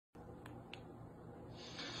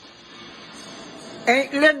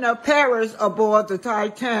ain't letting her perish aboard the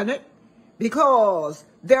Titanic because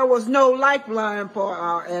there was no lifeline for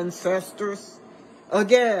our ancestors.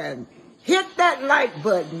 Again, hit that like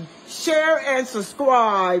button, share and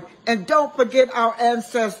subscribe, and don't forget our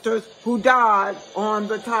ancestors who died on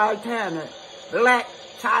the Titanic. Black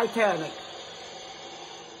Titanic.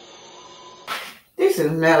 This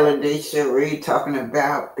is Melody Cherie talking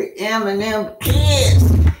about the M&M kids.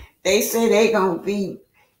 They say they gonna be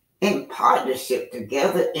in partnership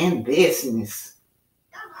together in business.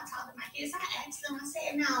 Y'all not talking to my kids. I asked them, I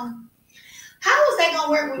said, no. How is that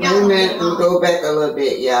gonna work when y'all? Wait a minute, we'll go back a little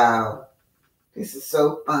bit, y'all. This is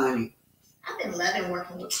so funny. I've been loving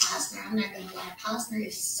working with Posner. I'm not gonna lie. Posner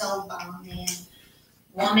is so bomb, man.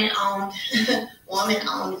 Woman-owned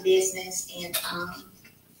business, and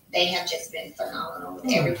they have just been phenomenal with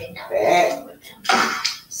everything I've been doing with them.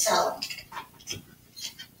 So,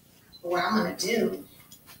 what I'm gonna do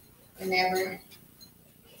whenever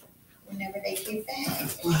they get back,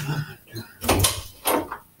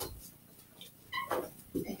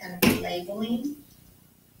 they're gonna be labeling.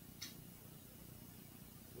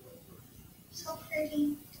 So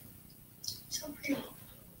pretty. So pretty.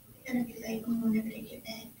 They're gonna be labeling whenever they get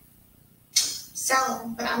back. So,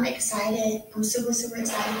 but I'm excited. I'm super, super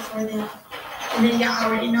excited for them. And then y'all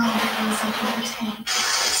already know I'm doing something entertaining.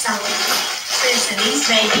 So, listen, these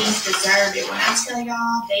babies deserve it. When I tell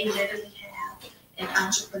y'all, they literally have an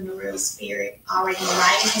entrepreneurial spirit already.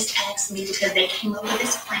 Mariah has asked me because they came up with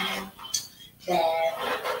this plan that,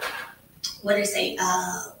 what they say,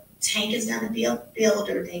 Tank is going to be a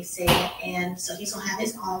builder, they said, and so he's going to have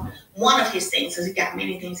his own, one of his things, because he got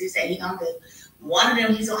many things he said he's going to do. One of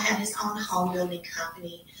them, he's going to have his own home building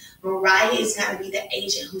company. Mariah is going to be the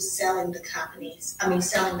agent who's selling the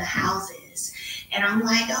selling the houses. And I'm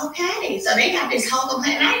like, okay. So they got this whole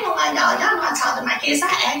plan. And I ain't going to lie, y'all know I talked to my kids.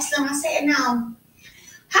 I asked them, I said, now,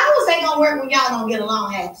 how is that going to work when y'all don't get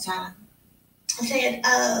along half the time? I said,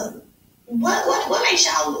 what makes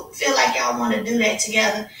y'all feel like y'all want to do that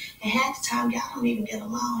together? And half the time, y'all don't even get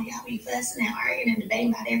along. Y'all be fussing and arguing and debating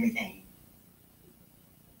about everything.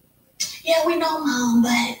 Yeah, we know, Mom,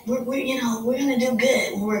 but we're gonna do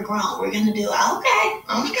good when we're grown. We're gonna do okay.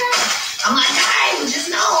 I'm like, all right, well, just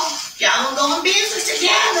know y'all gonna go in business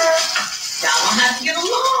together. Y'all gonna have to get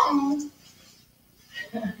along.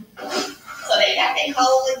 So they got their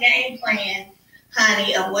whole game plan,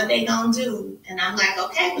 honey, of what they gonna do. And I'm like,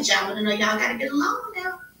 okay, but y'all wanna know y'all gotta get along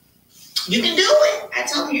now. You can do it. I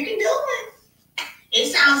told them you can do it.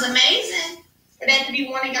 It sounds amazing for that to be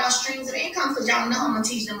one of y'all streams of income, because y'all know I'm gonna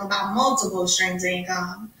teach them about multiple streams of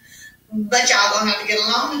income. But y'all gonna have to get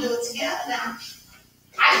along to do it together now.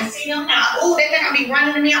 I can see them now. Oh, they're gonna be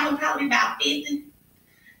running to me. I'm probably about 50.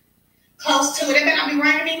 Close to it. They're gonna be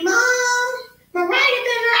running to me. Mom, Mariah,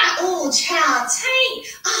 oh, child, Tank.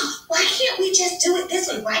 Oh, why can't we just do it this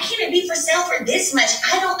way? Why can't it be for sale for this much?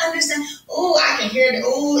 I don't understand. Oh, I can hear the,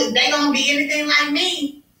 oh, if they gonna be anything like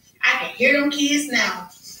me, I can hear them kids now.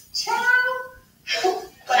 Child.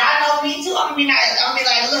 But I know me too. I'll be like,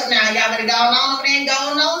 look now, y'all better go on over there and go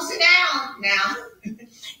on and sit down. Now,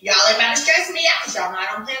 y'all ain't about to stress me out because y'all know I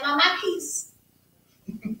don't play about my piece.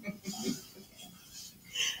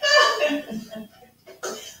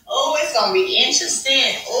 Oh, it's gonna be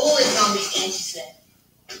interesting. Oh, it's gonna be interesting.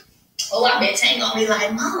 Oh, I bet Tank gonna be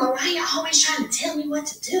like, Mama, why you always trying to tell me what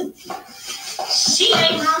to do? She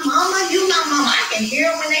ain't my mama, you my mama. I can hear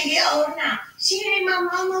them when they get older now. She ain't my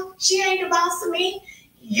mama. She ain't the boss of me.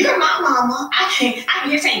 You're my mama. I can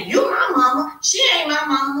hear saying, you my mama. She ain't my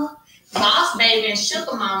mama. Boss baby and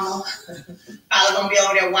sugar mama probably gonna be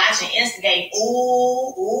over there watching, instigate.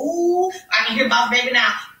 Ooh. I can hear boss baby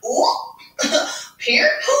now. Ooh.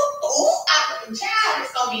 Parent. Ooh. Child,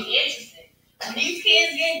 it's gonna be interesting. When these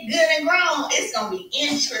kids get good and grown, it's gonna be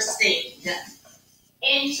interesting.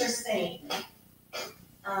 Interesting.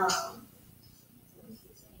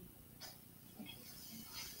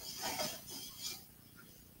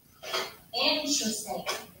 Interesting.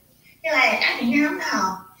 You're like, I can hear him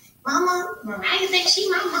now. Mama, Mariah thinks she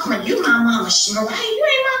my mama. You my mama. Mariah, you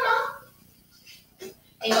ain't my mama.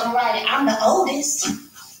 They gonna write it. I'm the oldest.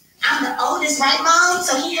 I'm the oldest, right, Mom?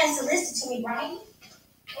 So he has to listen to me, right?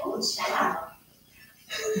 Oh, child.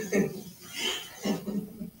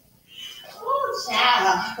 Oh,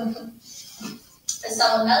 child.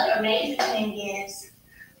 So another amazing thing is,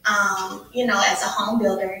 as a home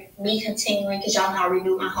builder, me continuing, because y'all know I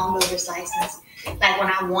renewed my home builder's license. Like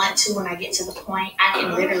when I want to, when I get to the point, I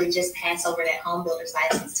can literally just pass over that home builder's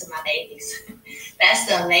license to my babies. That's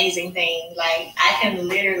the amazing thing. Like I can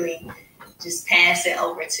literally just pass it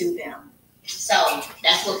over to them. So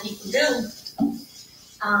that's what people do.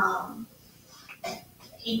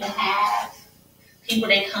 people have, people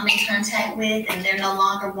they come in contact with, and they're no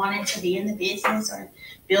longer wanting to be in the business or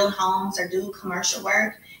build homes or do commercial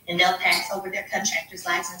work, and they'll pass over their contractor's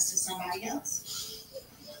license to somebody else.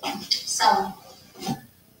 So,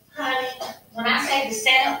 honey, when I say the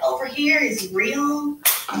setup over here is real,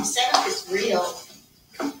 the setup is real.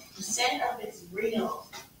 The setup is real.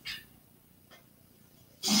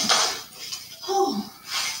 Oh,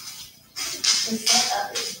 the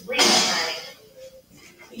setup is real, honey.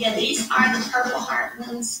 Yeah, these are the purple heart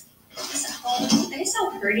ones. They're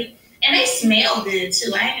so pretty. And they smell good,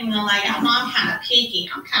 too. I ain't even gonna lie. Y'all know I'm kind of picky.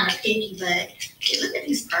 But yeah, look at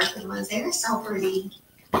these purple ones. They're so pretty.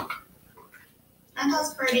 Aren't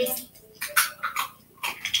those pretty?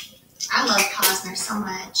 I love Cosner so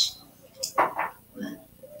much. Look.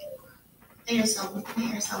 They are so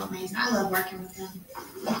amazing. I love working with them.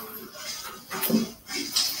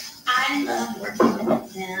 I love working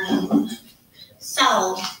with them.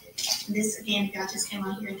 So, this again, if y'all just came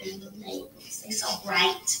on here, they're little labels. They're so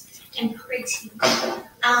bright and pretty.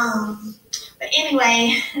 But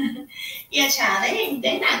anyway, yeah, child,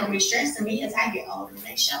 they not gonna be stressing me as I get older.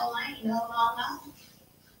 They sure ain't. No.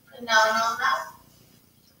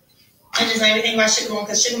 I just made me think about Sugar Mom,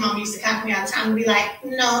 because Sugar Mom used to copy me all the time and be like,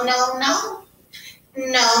 no.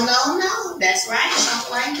 That's right.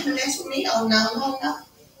 Shuffle ain't gonna mess with me. Oh, no.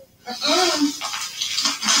 That's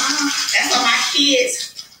what my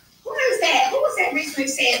kids. Who was that recently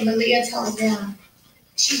said Malia told them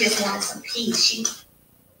she just wanted some peace?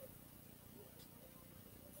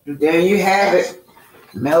 There you have it.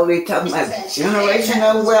 Melody talking about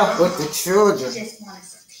generational wealth with the children. She just wanted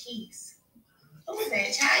some peace. Who was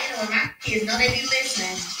that child? You know, my kids know they be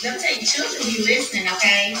listening. Let me tell you, children be listening,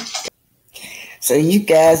 okay? So you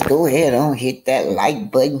guys go ahead and hit that like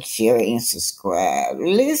button, share, and subscribe.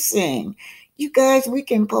 Listen, you guys, we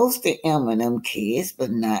can post the M&M kids, but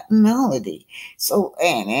not Melody. So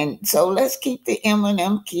so let's keep the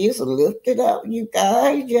M&M kids lifted up, you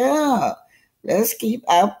guys. Yeah, let's keep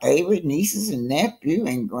our favorite nieces and nephew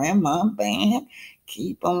and grandma band.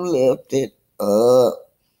 Keep them lifted up.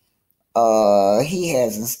 He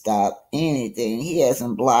hasn't stopped anything. He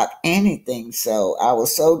hasn't blocked anything. So I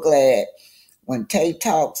was so glad. When Tay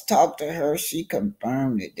talked to her, she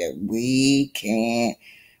confirmed it that we can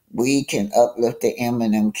uplift the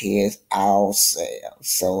M&M kids ourselves.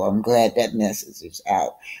 So I'm glad that message is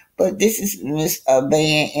out. But this is Miss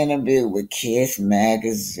Van interview with Kiss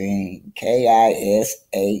Magazine, KISH,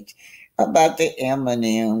 about the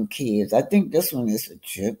M&M kids. I think this one is a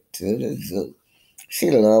trip to the zoo. She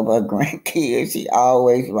loves her grandkids. She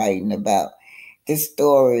always writing about the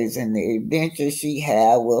stories and the adventures she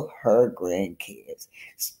had with her grandkids.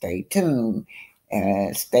 Stay tuned.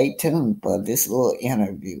 Stay tuned for this little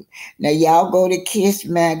interview. Now, y'all go to Kiss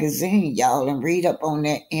Magazine, y'all, and read up on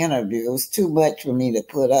that interview. It was too much for me to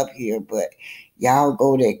put up here, but y'all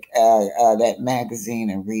go to that magazine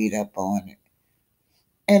and read up on it.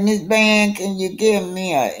 And Miss Van, can you give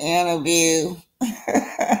me an interview?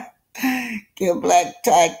 Give Black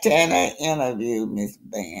Titana an interview, Miss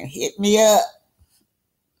Van. Hit me up.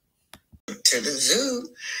 To the zoo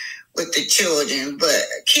with the children, but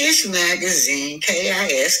Kiss Magazine,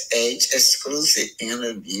 KISH, exclusive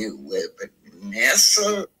interview with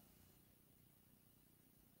Vanessa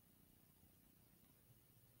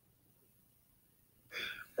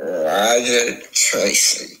Roger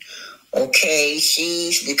Tracy. Okay,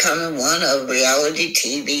 she's becoming one of reality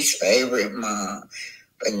TV's favorite mom.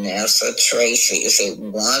 Vanessa Tracy is a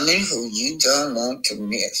woman who you don't want to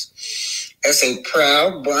miss. As a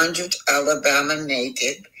proud Brunswick, Alabama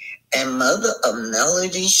native and mother of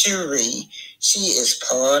Melody Cherie, she is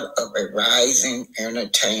part of a rising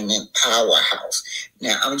entertainment powerhouse.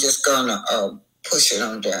 Now, I'm just going to push it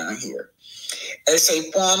on down here. As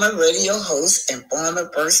a former radio host and former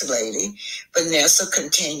First Lady, Vanessa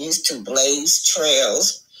continues to blaze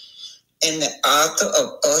trails and the author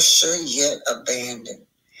of Usher Yet Abandoned.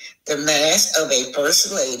 The Mask of a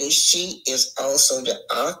First Lady, she is also the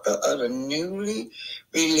author of the newly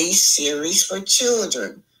released series for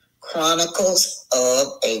children, Chronicles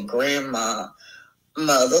of a Grandma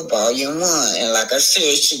Mother, Volume 1. And like I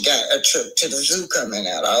said, she got a trip to the zoo coming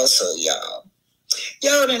out also, y'all.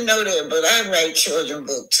 Y'all didn't know that, but I write children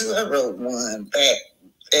books too. I wrote one back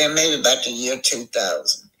in maybe about the year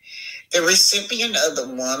 2000. The recipient of the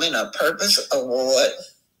Woman of Purpose Award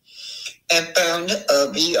and founder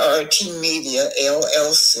of VRT Media,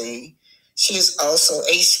 LLC. She is also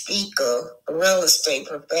a speaker, a real estate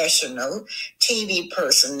professional, TV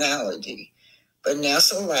personality.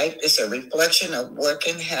 Vanessa's life is a reflection of what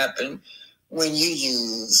can happen when you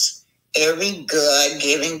use every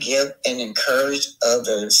God-given gift and encourage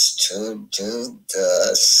others to do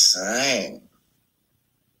the same.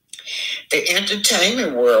 The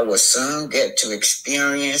entertainment world will soon get to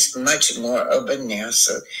experience much more of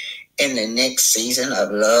Vanessa in the next season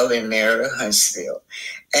of Love and Marriage Huntsville.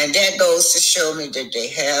 And that goes to show me that they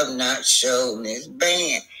have not shown Miss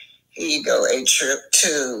Band. Here you go, a trip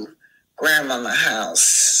to Grandmama house.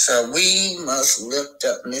 So we must lift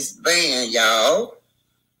up Miss Band, y'all.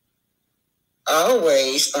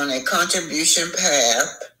 Always on a contribution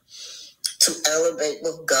path to elevate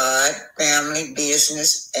with God, family,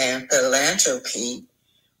 business, and philanthropy.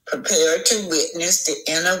 Prepared to witness the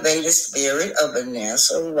innovative spirit of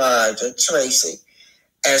Vanessa Roger Tracy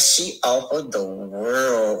as she offered the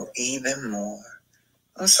world even more.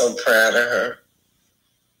 I'm so proud of her.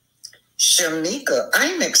 Shamika,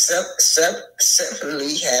 I'm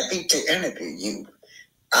exceptionally happy to interview you.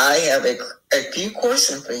 I have a few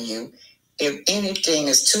questions for you. If anything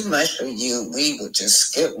is too much for you, we will just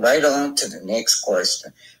skip right on to the next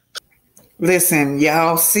question. Listen,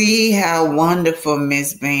 y'all see how wonderful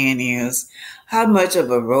Miss Van is. How much of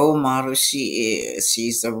a role model she is.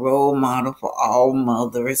 She's a role model for all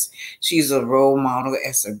mothers. She's a role model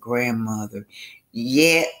as a grandmother.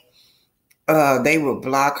 Yet, they will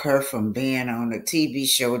block her from being on a TV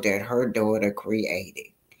show that her daughter created.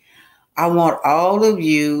 I want all of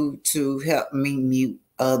you to help me mute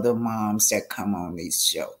other moms that come on this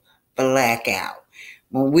show. Blackout.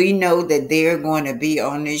 When we know that they're going to be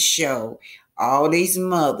on this show, all these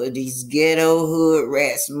mothers, these ghetto hood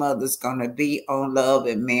rats mothers going to be on Love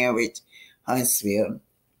and Marriage Huntsville.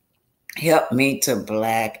 Help me to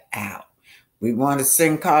black out. We want to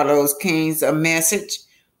send Carlos Kings a message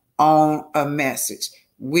on a message.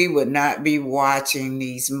 We would not be watching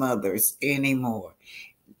these mothers anymore.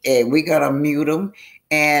 And we're going to mute them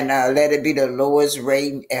and let it be the lowest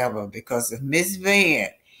rating ever. Because if Miss Van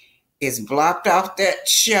is blocked off that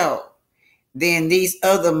show, then these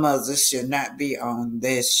other mothers should not be on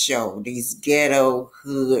this show. These ghetto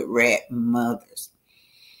hood rat mothers.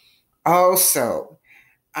 Also,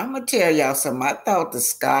 I'm going to tell y'all something. I thought the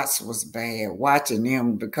Scots was bad watching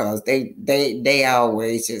them because they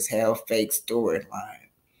always just have fake storyline.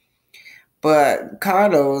 But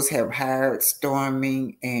Carlos have hired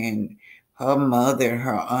Stormy and her mother,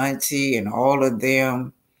 her auntie, and all of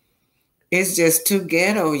them. It's just too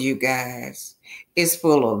ghetto, you guys. It's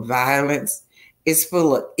full of violence. It's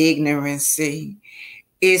full of ignorancy.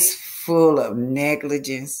 It's full of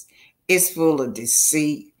negligence. It's full of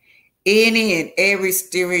deceit. Any and every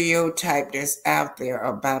stereotype that's out there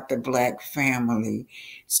about the Black family,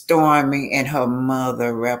 Stormy and her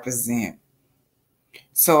mother represent.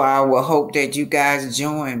 So I will hope that you guys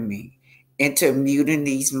join me into muting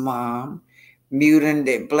these moms, muting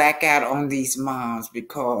the blackout on these moms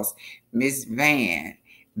because Miss Van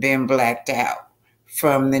been blacked out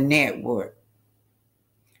from the network.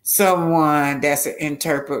 Someone that's an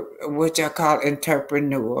what y'all call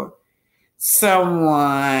entrepreneur,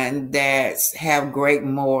 someone that's have great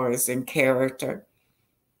morals and character.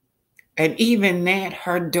 And even that,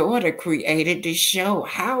 her daughter created the show.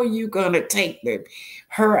 How are you going to take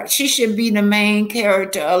her? She should be the main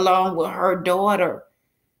character along with her daughter.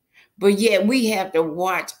 But yet we have to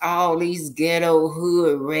watch all these ghetto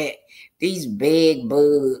hood rat, these bed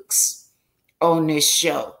bugs on this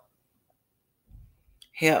show.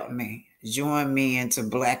 Help me. Join me into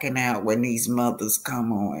blacking out when these mothers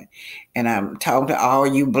come on. And I'm talking to all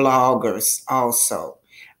you bloggers also.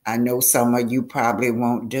 I know some of you probably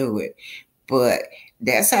won't do it, but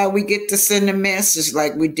that's how we get to send a message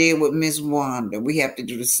like we did with Miss Wanda. We have to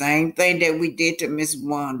do the same thing that we did to Miss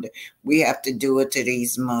Wanda. We have to do it to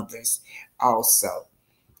these mothers also.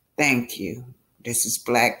 Thank you. This is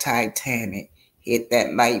Black Titanic. Hit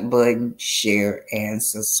that like button, share, and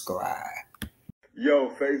subscribe. Yo,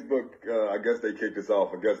 Facebook, I guess they kicked us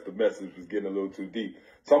off. I guess the message was getting a little too deep.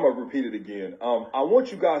 So I'm going to repeat it again. I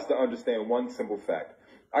want you guys to understand one simple fact.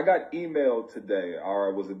 I got emailed today, or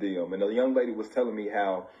it was a DM, and a young lady was telling me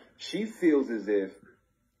how she feels as if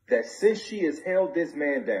that since she has held this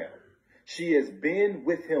man down, she has been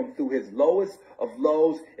with him through his lowest of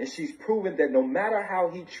lows, and she's proven that no matter how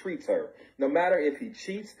he treats her, no matter if he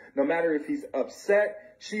cheats, no matter if he's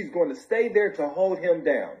upset, she's going to stay there to hold him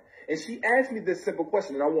down. And she asked me this simple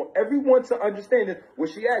question, and I want everyone to understand it.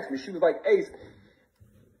 What she asked me, she was like, Ace,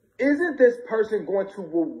 isn't this person going to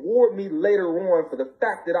reward me later on for the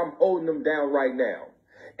fact that I'm holding them down right now?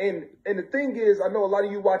 And the thing is, I know a lot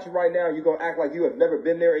of you watching right now, you're going to act like you have never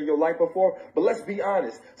been there in your life before. But let's be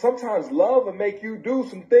honest. Sometimes love will make you do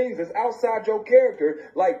some things that's outside your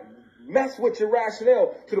character, like mess with your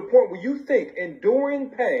rationale to the point where you think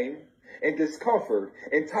enduring pain and discomfort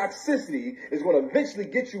and toxicity is going to eventually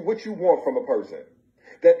get you what you want from a person.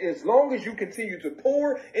 That as long as you continue to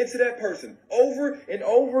pour into that person over and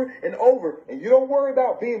over and over, and you don't worry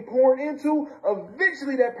about being poured into,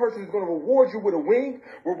 eventually that person is going to reward you with a ring,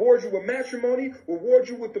 reward you with matrimony, reward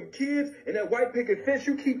you with them kids and that white picket fence.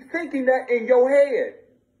 You keep thinking that in your head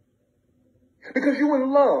because you're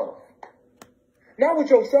in love. Not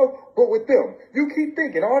with yourself, but with them. You keep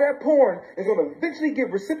thinking all that pouring is going to eventually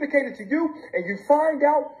get reciprocated to you, and you find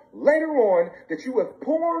out later on that you have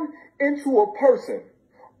poured into a person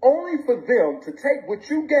only for them to take what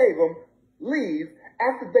you gave them, leave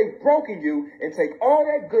after they've broken you, and take all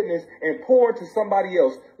that goodness and pour into somebody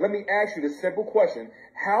else. Let me ask you this simple question.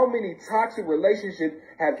 How many toxic relationships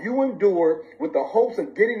have you endured with the hopes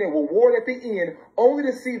of getting a reward at the end, only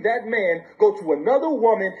to see that man go to another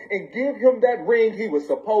woman and give him that ring he was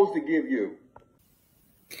supposed to give you?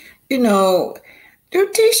 You know, do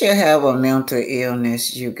Tisha have a mental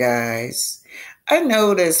illness, you guys? I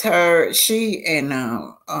noticed she and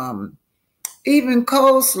even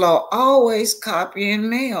Coleslaw always copying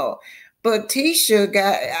Mel. But Tisha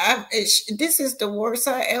this is the worst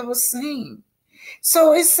I ever seen.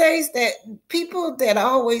 So it says that people that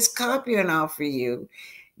always copying off of you,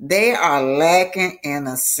 they are lacking in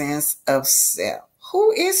a sense of self.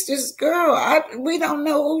 Who is this girl? We don't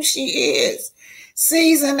know who she is.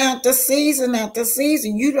 Season after season after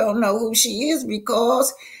season, you don't know who she is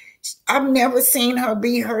because I've never seen her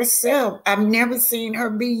be herself. I've never seen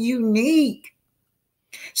her be unique.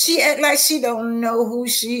 She act like she don't know who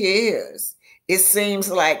she is. It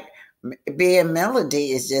seems like being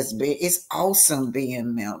Melody is it's awesome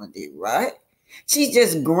being Melody, right? She's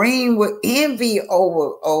just green with envy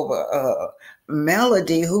over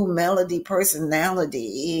Melody, who Melody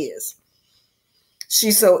personality is.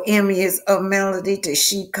 She's so envious of Melody that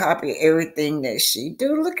she copy everything that she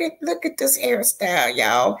do. Look at this hairstyle,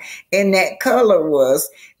 y'all. And that color was,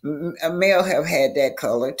 Mel have had that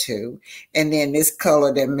color too. And then this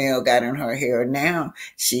color that Mel got in her hair now,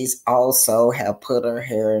 she's also have put her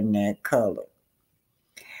hair in that color.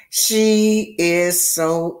 She is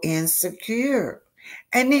so insecure.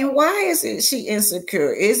 And then why is it she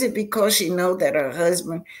insecure? Is it because she know that her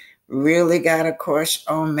husband really got a crush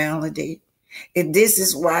on Melody? If this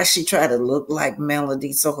is why she tried to look like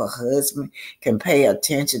Melody so her husband can pay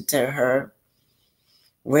attention to her,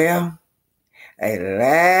 well, a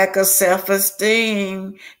lack of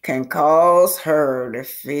self-esteem can cause her to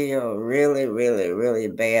feel really, really, really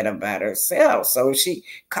bad about herself. So she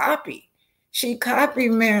copied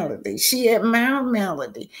Melody. She admired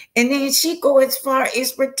Melody. And then she go as far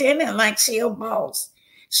as pretending like she a boss.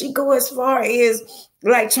 She go as far as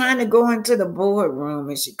like trying to go into the boardroom,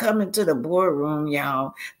 and she come into the boardroom,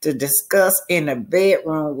 y'all, to discuss in the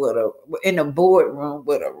boardroom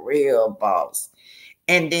with a real boss.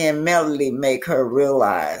 And then Melody make her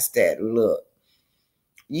realize that, look,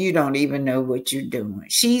 you don't even know what you're doing.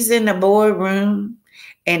 She's in the boardroom,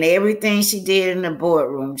 and everything she did in the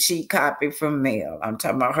boardroom, she copied from Mel. I'm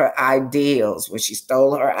talking about her ideals, when she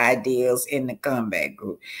stole her ideals in the comeback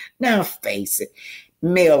group. Now face it,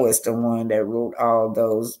 Mel was the one that wrote all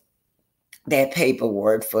that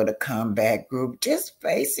paperwork for the comeback group. Just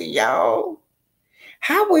face it, y'all.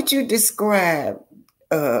 How would you describe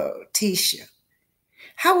Tisha?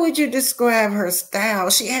 How would you describe her style?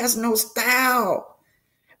 She has no style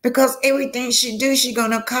because everything she do, she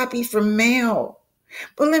gonna copy from Mel.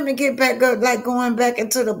 But let me get back up, like going back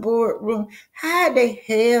into the boardroom. How the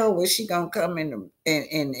hell was she gonna come in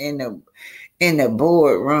the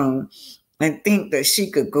boardroom and think that she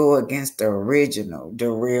could go against the original, the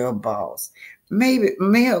real boss? Maybe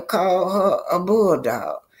Mel called her a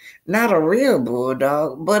bulldog. Not a real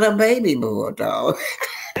bulldog, but a baby bulldog.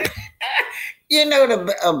 You know,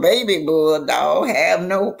 a baby bulldog have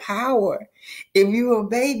no power. If you're a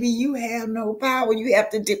baby, you have no power. You have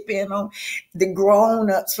to depend on the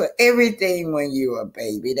grown-ups for everything when you're a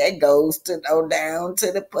baby. That goes down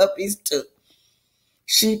to the puppies too.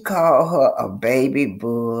 She called her a baby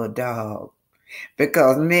bulldog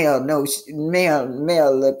because Mel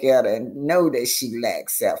look at her and know that she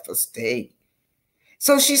lacks self-esteem.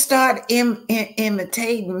 So she started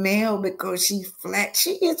imitating Mel because she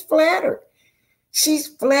is flattered. She's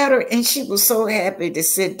flattered, and she was so happy to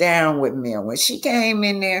sit down with Mel. When she came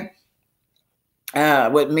in there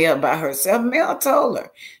with Mel by herself, Mel told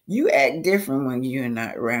her, you act different when you're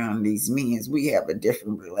not around these men. We have a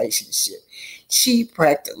different relationship. She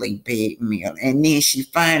practically begged Mel, and then she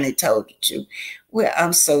finally told the truth. Well,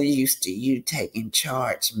 I'm so used to you taking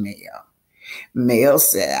charge, Mel. Mel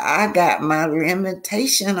said, I got my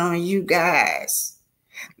limitation on you guys.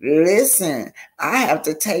 Listen, I have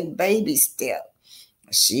to take baby steps.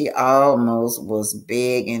 She almost was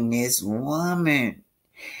begging this woman.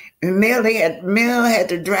 And Mel had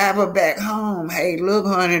to drive her back home. Hey, look,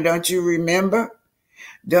 honey, don't you remember?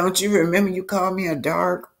 Don't you remember you called me a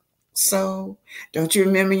dark soul? Don't you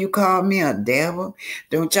remember you called me a devil?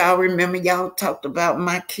 Don't y'all remember y'all talked about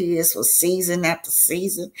my kids for season after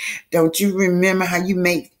season? Don't you remember how you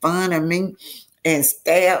made fun of me and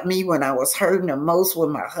stabbed me when I was hurting the most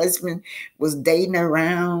when my husband was dating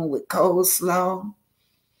around with coleslaw?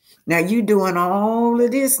 Now you doing all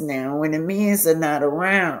of this now when the men's are not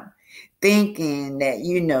around, thinking that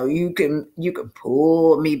you can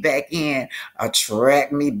pull me back in,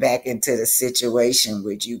 attract me back into the situation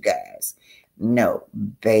with you guys. No,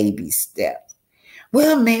 baby steps.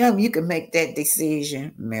 Well, Mel, you can make that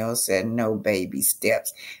decision. Mel said no baby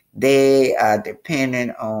steps. They are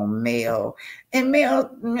dependent on Mel. And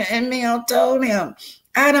Mel told him,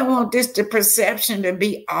 I don't want this perception to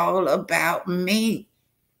be all about me.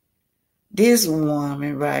 This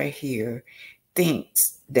woman right here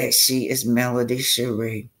thinks that she is Melody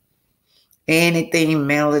Cherie. Anything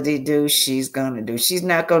Melody do, she's going to do. She's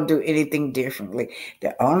not going to do anything differently.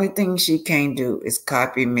 The only thing she can't do is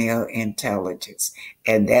copy male intelligence.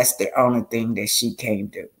 And that's the only thing that she can't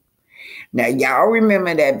do. Now, y'all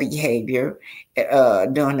remember that behavior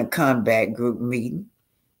during the comeback group meeting.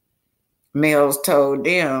 Mel's told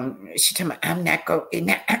them, she told me, I'm not going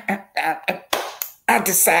to, I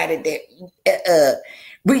decided that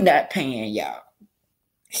we not paying y'all.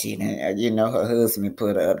 She didn't, her husband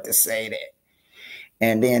put her up to say that.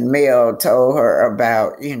 And then Mel told her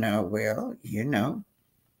about,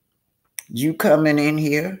 you coming in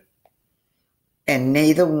here and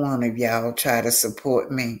neither one of y'all try to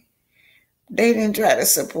support me. They didn't try to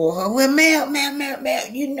support her. Well, Mel,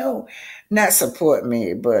 not support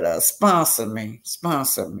me, but sponsor me.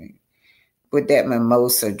 With that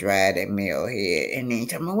mimosa dry that Mel had. And then he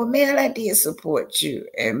told me, well, Mel, I did support you.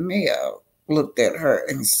 And Mel looked at her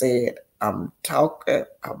and said, I'm talking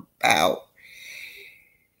about,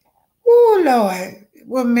 oh, Lord.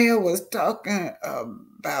 Well, Mel was talking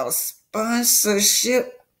about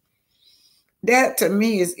sponsorship. That to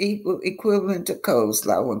me is equivalent to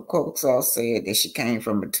coleslaw. When coleslaw said that she came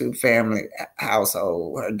from a two-family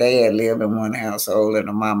household, her dad lived in one household and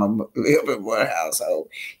her mama lived in one household.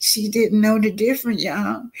 She didn't know the difference,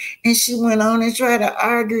 y'all. And she went on and tried to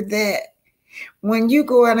argue that when you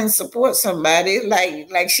go out and support somebody,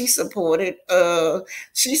 like she supported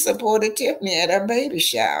Tiffany at her baby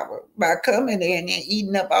shower by coming in and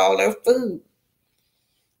eating up all her food.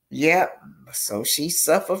 Yep. So she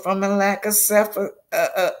suffered from a lack of self-esteem.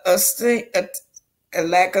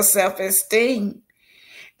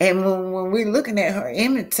 And when we're looking at her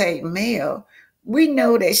imitate Mel, we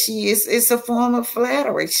know that it's a form of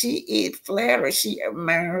flattery. She is flattery. She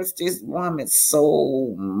admires this woman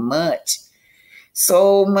so much.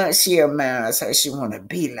 So much she admires her. She want to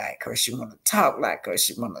be like her. She want to talk like her.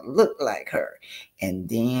 She want to look like her. And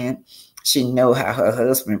then she know how her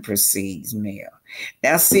husband perceives Mel.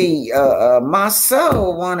 Now, see,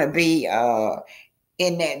 Marceau want to be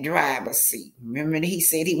in that driver's seat. Remember, he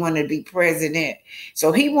said he wanted to be president.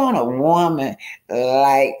 So he want a woman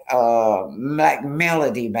like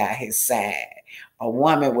Melody by his side. A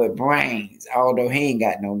woman with brains. Although he ain't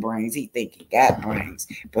got no brains, he think he got brains.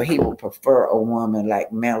 But he would prefer a woman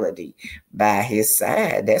like Melody by his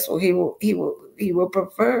side. That's what he would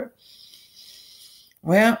prefer.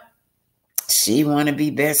 Well, she want to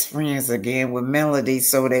be best friends again with Melody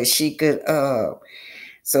so that she could,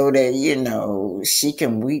 she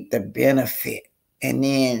can reap the benefit. And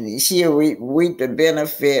then she'll reap the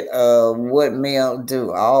benefit of what Mel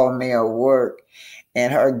do, all Mel work.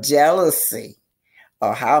 And her jealousy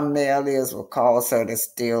or how Mel is will cause her to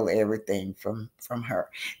steal everything from her.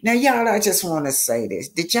 Now, y'all, I just want to say this.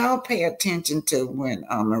 Did y'all pay attention to when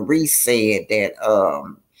Marie said that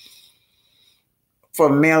for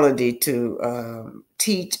Melody to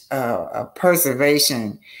teach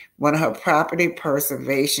preservation, one of her property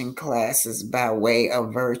preservation classes by way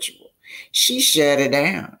of virtual? She shut it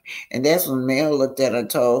down. And that's when Mel looked at her and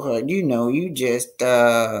told her, you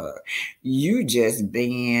just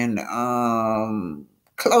being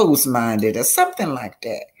closed-minded or something like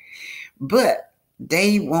that. But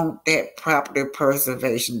they want that property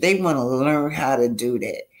preservation. They want to learn how to do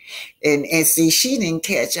that. And see, she didn't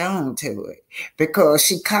catch on to it because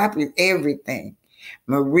she copied everything.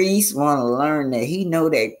 Maurice want to learn that. He know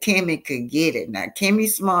that Kimmy could get it. Now,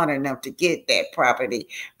 Kimmy's smart enough to get that property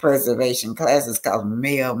preservation classes because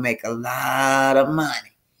Mel make a lot of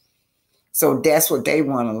money. So that's what they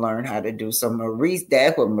want to learn how to do. So Maurice,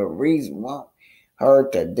 that's what Maurice want her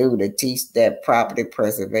to teach that property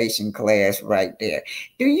preservation class right there.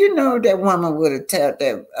 Do you know that woman would have taught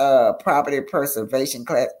that property preservation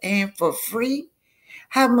class and for free?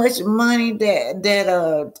 How much money that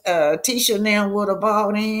Tisha now would have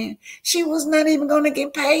bought in? She was not even going to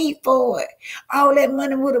get paid for it. All that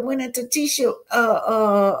money would have went into Tisha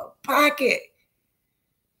pocket.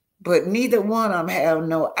 But neither one of them have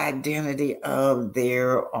no identity of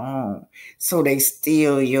their own. So they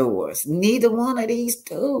steal yours. Neither one of these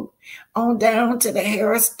two. On down to the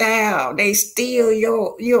hairstyle. They steal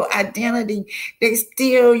your identity. They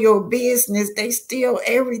steal your business. They steal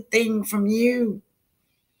everything from you.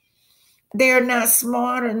 They're not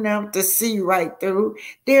smart enough to see right through.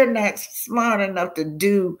 They're not smart enough to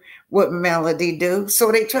do what Melody do.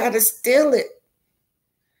 So they try to steal it.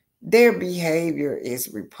 Their behavior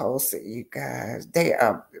is repulsive, you guys. They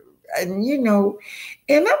are, and you know,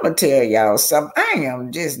 and I'm gonna tell y'all something. I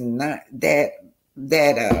am just not that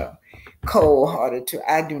cold-hearted.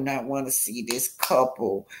 I do not want to see this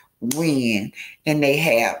couple win, and they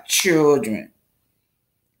have children.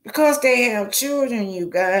 Because they have children, you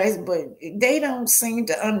guys, but they don't seem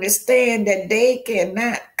to understand that they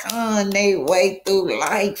cannot con their way through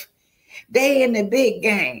life. They in the big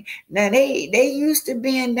game. Now, they used to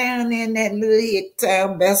being down there in that little hick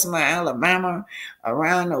town, Bessemer, Alabama,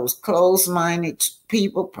 around those close-minded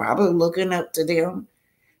people, probably looking up to them,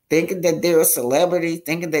 thinking that they're a celebrity,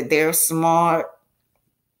 thinking that they're smart.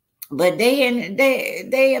 But they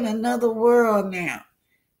in another world now.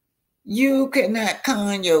 You cannot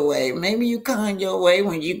con your way. Maybe you con your way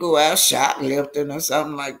when you go out shoplifting or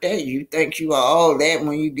something like that. You think you are all that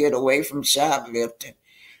when you get away from shoplifting.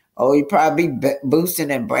 Or you probably be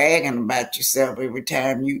boosting and bragging about yourself every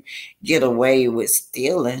time you get away with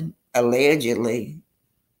stealing, allegedly.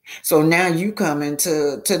 So now you come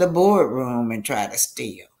into the boardroom and try to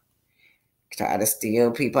steal. Try to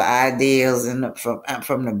steal people's ideas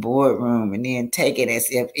from the boardroom and then take it as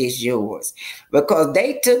if it's yours. Because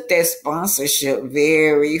they took their sponsorship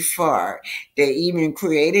very far. They even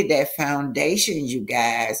created that foundation, you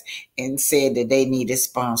guys, and said that they needed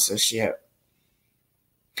sponsorship.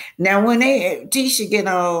 Now, when Tisha get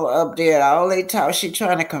all up there, all they talk, she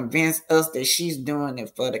trying to convince us that she's doing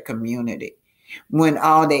it for the community. When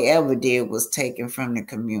all they ever did was taken from the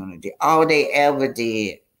community. All they ever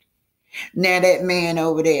did. Now that man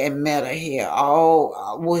over there in Meta here,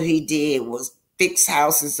 all what he did was fix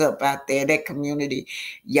houses up out there, that community.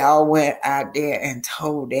 Y'all went out there and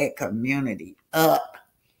told that community up.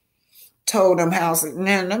 Told them houses.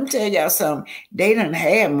 Now, let me tell y'all something. They done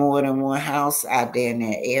had more than one house out there in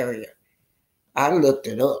that area. I looked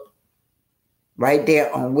it up. Right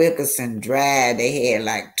there on Wilkerson Drive, they had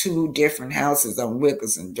like 2 different houses on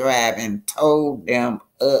Wilkerson Drive and told them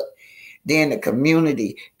up. Then the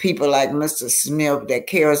community, people like Mr. Smith that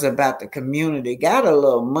cares about the community, got a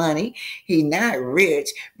little money. He not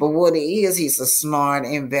rich, but what he is, he's a smart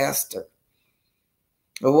investor.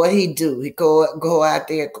 But what he do, he go out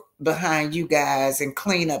there behind you guys and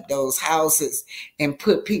clean up those houses and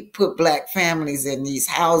put black families in these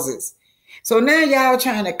houses. So now y'all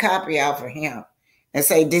trying to copy off of him and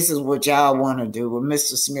say this is what y'all want to do, what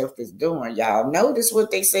Mr. Smith is doing. Y'all notice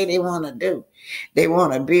what they say they want to do. They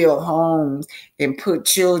want to build homes and put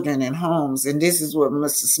children in homes. And this is what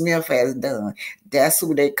Mr. Smith has done. That's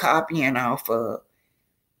who they copying off of.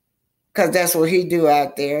 Because that's what he do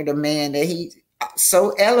out there, the man that he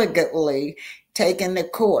so elegantly taken to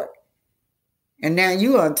court. And now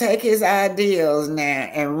you gonna take his ideals now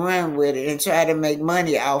and run with it and try to make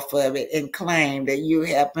money off of it and claim that you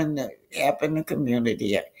helping the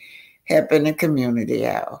community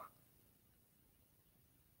out.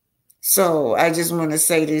 So I just want to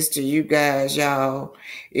say this to you guys, y'all.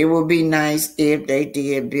 It would be nice if they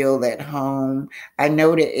did build that home. I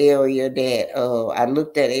know the area that I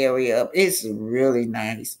looked that area up. It's really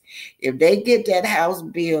nice. If they get that house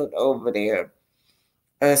built over there,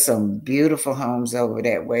 there's some beautiful homes over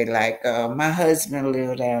that way. Like my husband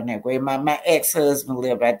lived down that way. My ex-husband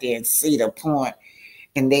lived out there in Cedar Point,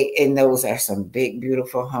 and those are some big,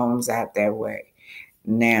 beautiful homes out that way.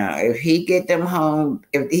 Now, if he get them home,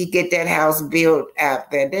 if he get that house built out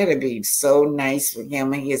there, that'd be so nice for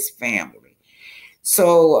him and his family.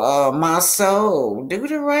 So, my soul, do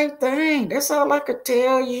the right thing. That's all I could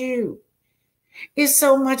tell you. It's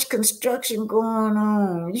so much construction going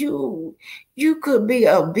on. You could be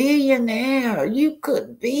a billionaire. You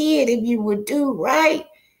could be it if you would do right.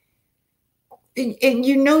 And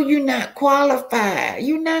you know you're not qualified.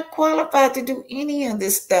 You're not qualified to do any of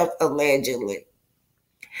this stuff, allegedly.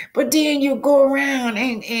 But then you go around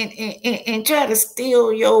and try to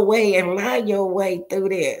steal your way and lie your way through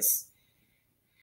this.